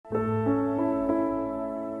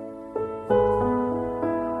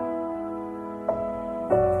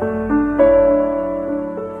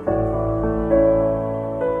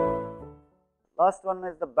last one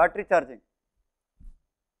is the battery charging.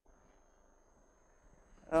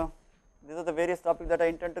 These are the various topics that I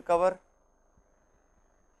intend to cover.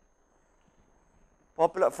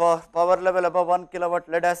 Popular for power level above 1 kilowatt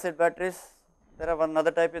lead acid batteries. There are one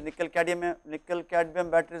other type is nickel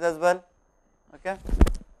cadmium batteries as well. Okay.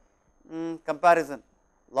 Comparison: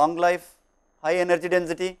 long life, high energy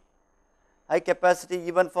density, high capacity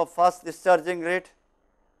even for fast discharging rate,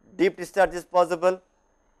 deep discharge is possible,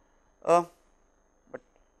 but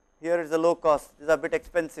here is a low cost. These are a bit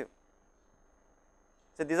expensive.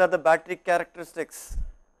 So these are the battery characteristics.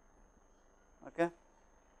 Okay.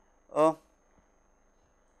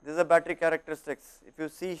 These are battery characteristics. If you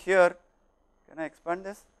see here, can I expand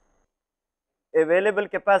this? Available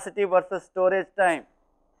capacity versus storage time.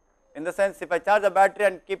 In the sense, if I charge a battery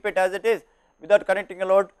and keep it as it is without connecting a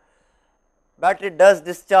load, battery does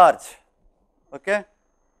discharge. Okay.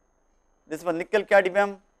 This one nickel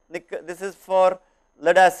cadmium, this is for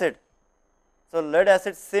lead acid. So lead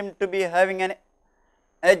acid seem to be having an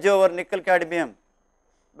edge over nickel cadmium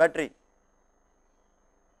battery.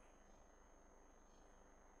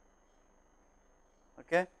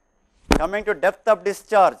 Okay. Coming to depth of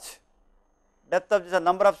discharge, depth of the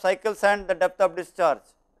number of cycles and the depth of discharge.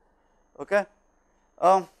 Okay.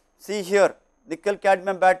 See here, nickel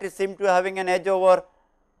cadmium battery seem to having an edge over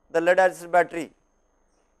the lead acid battery.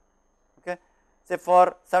 Okay. Say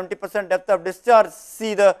for 70% depth of discharge,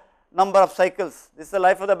 see the number of cycles. This is the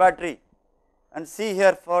life of the battery, and see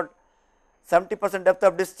here for 70% depth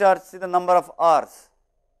of discharge, see the number of hours.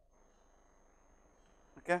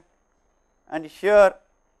 Okay. And here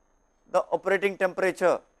the operating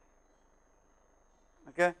temperature.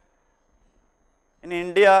 Okay. In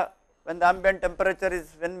India, when the ambient temperature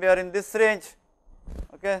is, when we are in this range,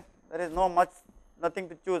 okay, there is nothing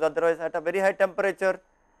to choose. Otherwise, at a very high temperature,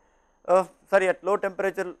 at low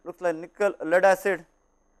temperature, looks like lead acid.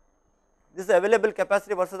 This is available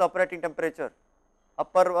capacity versus operating temperature.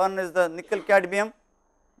 Upper one is the nickel cadmium,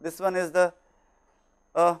 this one is the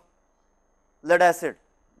lead acid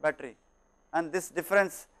battery, and this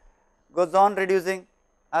difference goes on reducing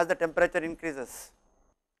as the temperature increases.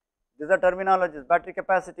 These are terminologies: battery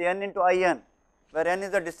capacity N into IN, where N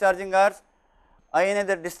is the discharging hours, IN is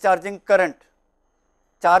the discharging current.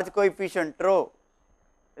 Charge coefficient rho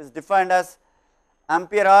is defined as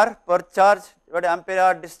ampere hour per charge divided ampere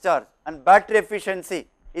hour discharge, and battery efficiency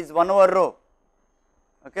is 1 over rho.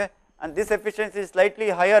 Okay. And this efficiency is slightly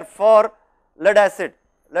higher for lead acid.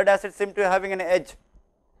 Lead acid seem to be having an edge.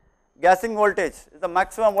 Gassing voltage is the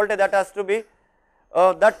maximum voltage that has to be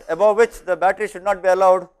that above which the battery should not be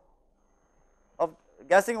allowed.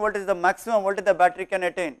 Gassing voltage is the maximum voltage the battery can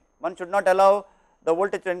attain. One should not allow the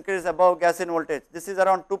voltage to increase above gassing voltage. This is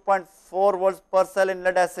around 2.4 volts per cell in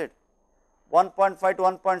lead acid, 1.5 to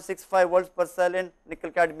 1.65 volts per cell in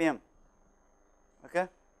nickel cadmium. Okay.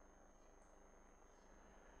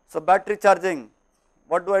 So battery charging,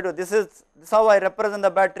 what do I do? This is how I represent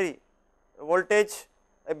the battery: voltage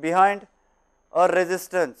behind or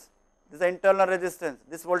resistance. This is the internal resistance.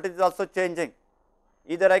 This voltage is also changing.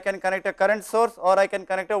 Either I can connect a current source or I can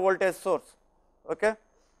connect a voltage source. Okay.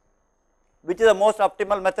 Which is the most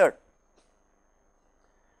optimal method?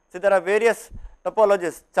 See, there are various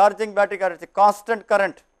topologies. Charging battery characteristic: constant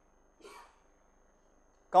current,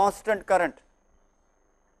 constant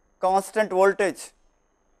voltage,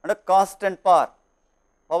 and a constant power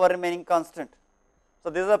remaining constant. So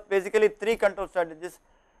these are basically three control strategies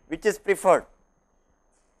which is preferred.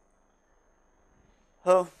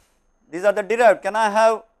 So these are the derived. Can I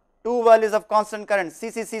have two values of constant current,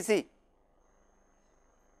 CCCC?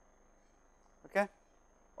 Okay.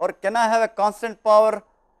 Or can I have a constant power?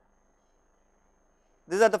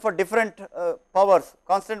 These are the for different powers.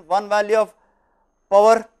 Constant one value of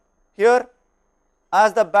power here,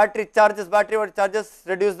 as the battery charges,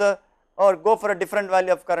 reduce the or go for a different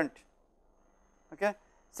value of current. Okay.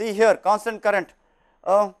 See here, constant current.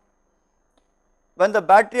 When the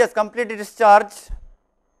battery is completely discharged,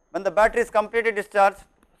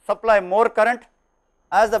 supply more current.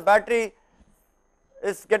 As the battery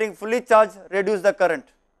is getting fully charged, reduce the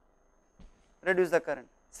current.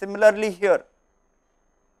 Similarly here,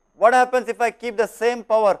 what happens if I keep the same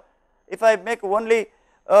power? If I make only,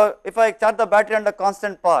 if I charge the battery under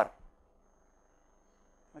constant power,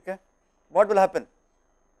 okay, what will happen?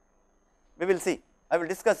 We will see. I will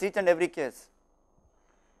discuss each and every case.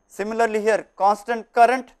 Similarly here, constant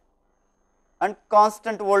current and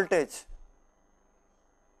constant voltage,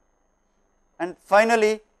 and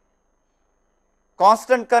finally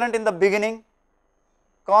constant current in the beginning,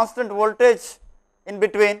 constant voltage in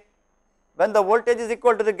between. When the voltage is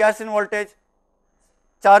equal to the gasoline voltage,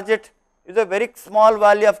 charge it is a very small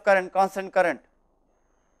value of current, constant current.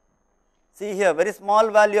 See here, very small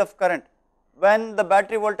value of current when the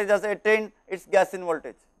battery voltage has attained its gas in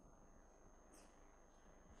voltage.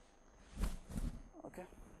 Okay.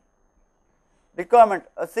 Requirement,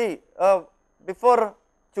 before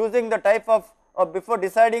choosing the type of, or before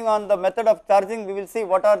deciding on the method of charging, we will see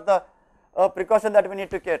what are the precautions that we need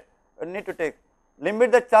to take.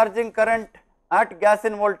 Limit the charging current at gas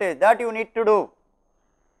in voltage, that you need to do.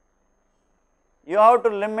 You have to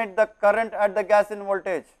limit the current at the gas in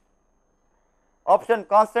voltage. Option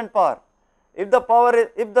constant power. If the power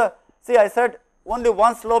is, see I said only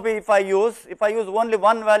one slope if I use only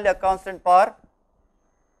one value constant power,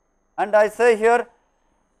 and I say here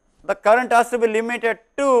the current has to be limited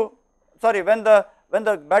to, when the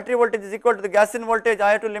battery voltage is equal to the gas in voltage,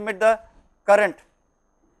 I have to limit the current,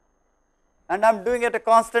 and I am doing it a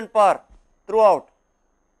constant power throughout.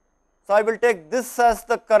 So I will take this as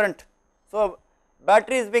the current. So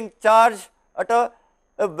battery is being charged at a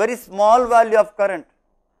very small value of current.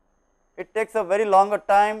 It takes a very longer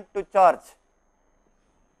time to charge,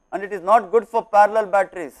 and it is not good for parallel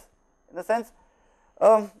batteries, in the sense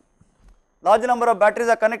large number of batteries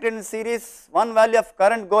are connected in series, one value of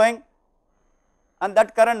current going, and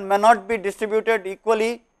that current may not be distributed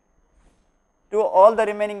equally to all the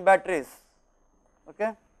remaining batteries.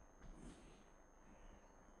 Okay.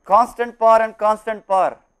 Constant power and constant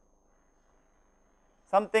power,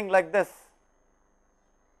 something like this,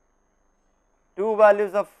 two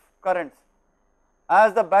values of currents.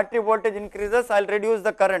 As the battery voltage increases, I will reduce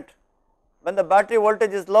the current. When the battery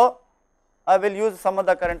voltage is low, I will use some of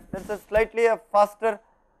the current. This is slightly a faster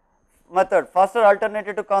method, faster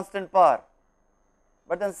alternative to constant power,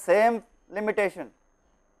 but then same limitation.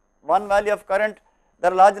 One value of current,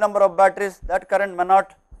 there are large number of batteries, that current may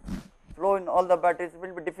not flow in all the batteries, it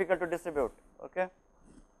will be difficult to distribute. Okay.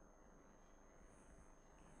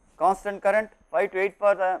 Constant current 5 to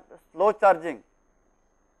 8% slow charging.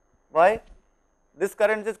 Why? This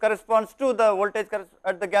current corresponds to the voltage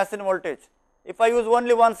at the gas in voltage. If I use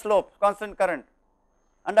only one slope, constant current,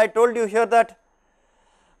 and I told you here that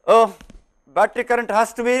battery current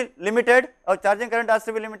has to be limited, or charging current has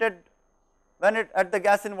to be limited when it at the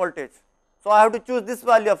gas in voltage. So I have to choose this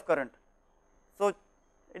value of current. So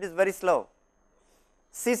it is very slow.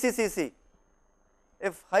 CCCV,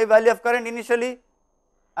 if high value of current initially,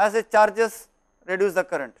 as it charges, reduce the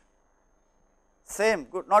current. Same,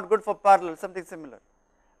 good, not good for parallel, something similar.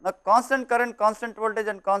 Now constant current, constant voltage,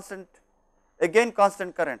 and constant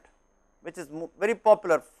current, which is very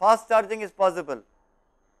popular. Fast charging is possible.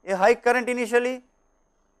 A high current initially,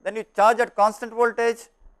 then you charge at constant voltage.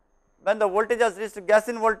 When the voltage has reached gas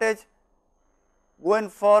in voltage, go in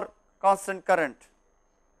for constant current.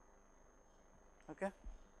 Okay.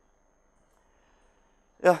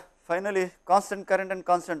 Yeah. Finally, constant current and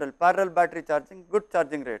constant voltage, parallel battery charging, good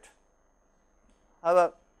charging rate. Have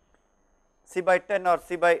a C by 10 or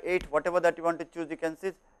C by 8, whatever that you want to choose, you can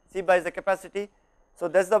see. C by is the capacity. So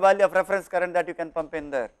that is the value of reference current that you can pump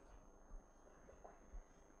in there.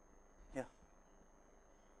 Yeah.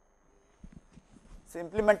 So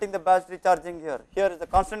implementing the battery charging here. Here is the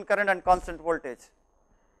constant current and constant voltage.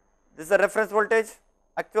 This is the reference voltage,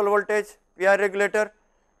 actual voltage, PI regulator.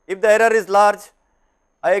 If the error is large,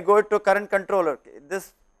 I go to current controller.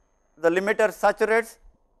 This, the limiter saturates,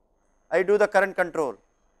 I do the current control.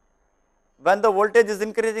 When the voltage is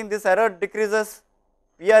increasing, this error decreases,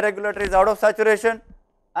 PI regulator is out of saturation,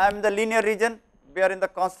 I am in the linear region, we are in the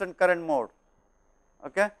constant current mode.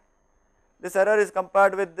 Okay. This error is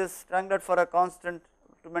compared with this triangulate for a constant,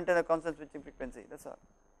 to maintain a constant switching frequency, that is all.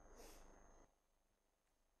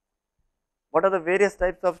 What are the various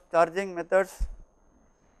types of charging methods?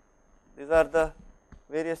 These are the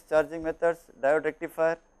various charging methods. Diode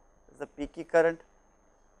rectifier is the peaky current,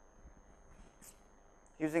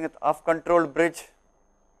 using an off controlled bridge.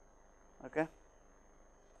 Okay.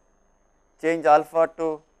 Change alpha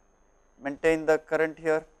to maintain the current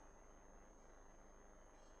here.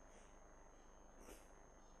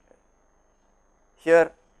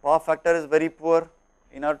 Here power factor is very poor.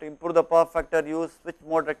 In order to improve the power factor, use switch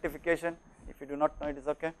mode rectification. If you do not know, it is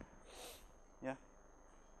okay. Yeah.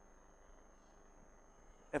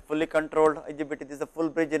 A fully controlled IGBT, this is a full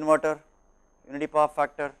bridge inverter, unity power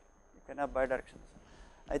factor, you can have bidirections.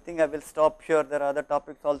 I think I will stop here. There are other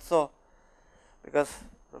topics also, because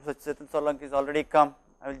Professor Chetan Solanki is already come.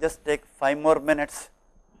 I will just take 5 more minutes,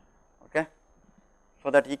 okay, so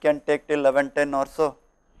that he can take till 11:10 or so.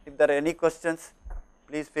 If there are any questions,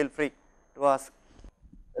 please feel free to ask.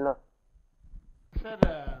 Hello. Sir,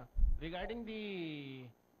 regarding the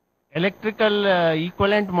electrical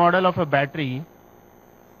equivalent model of a battery,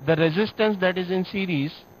 the resistance that is in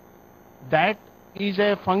series, that is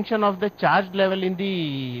a function of the charge level in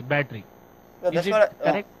the battery. Yeah, Is that's it what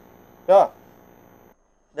correct? yeah,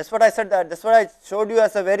 that's what I said, that's what I showed you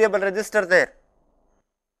as a variable resistor there.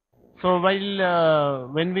 So while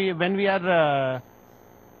when we are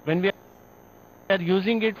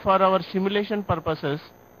using it for our simulation purposes,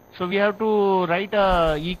 so we have to write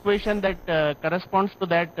a equation that corresponds to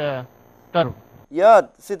that curve. Yeah,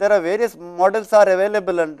 see there are various models are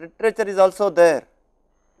available and literature is also there,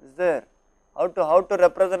 is there, how to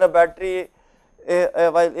represent a battery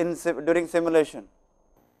while in during simulation.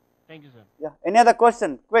 Thank you, sir. Yeah, any other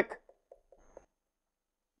question, quick.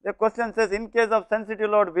 The question says, in case of sensitive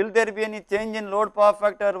load, will there be any change in load power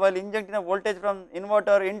factor while injecting a voltage from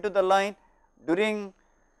inverter into the line during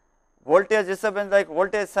voltage disturbance like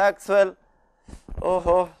voltage sag swell?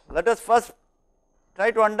 Oh, let us first try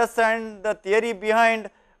to understand the theory behind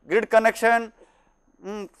grid connection,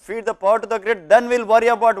 feed the power to the grid, then we will worry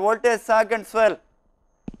about voltage sag and swell.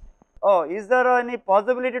 Oh, is there any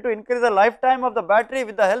possibility to increase the lifetime of the battery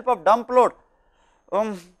with the help of dump load?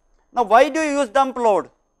 Now, why do you use dump load?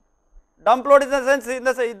 Dump load is in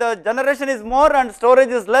the sense the generation is more and storage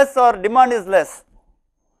is less or demand is less.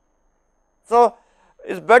 So,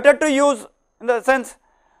 it is better to use, in the sense,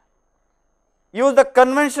 use the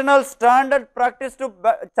conventional standard practice to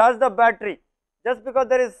charge the battery. Just because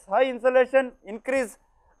there is high insulation increase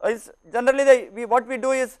is generally what we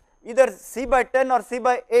do is either C by 10 or C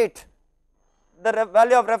by 8 the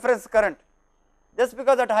value of reference current. Just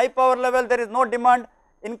because at high power level there is no demand,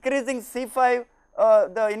 increasing C5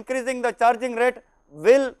 increasing the charging rate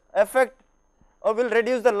will affect or will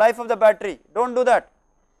reduce the life of the battery. Do not do that.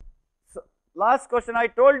 So, last question, I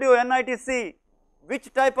told you NITC,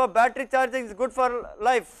 which type of battery charging is good for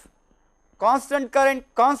life? Constant current,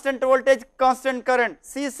 constant voltage, constant current,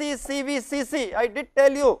 CCCV, CC, I did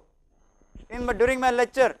tell you during my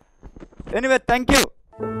lecture. Anyway, thank you.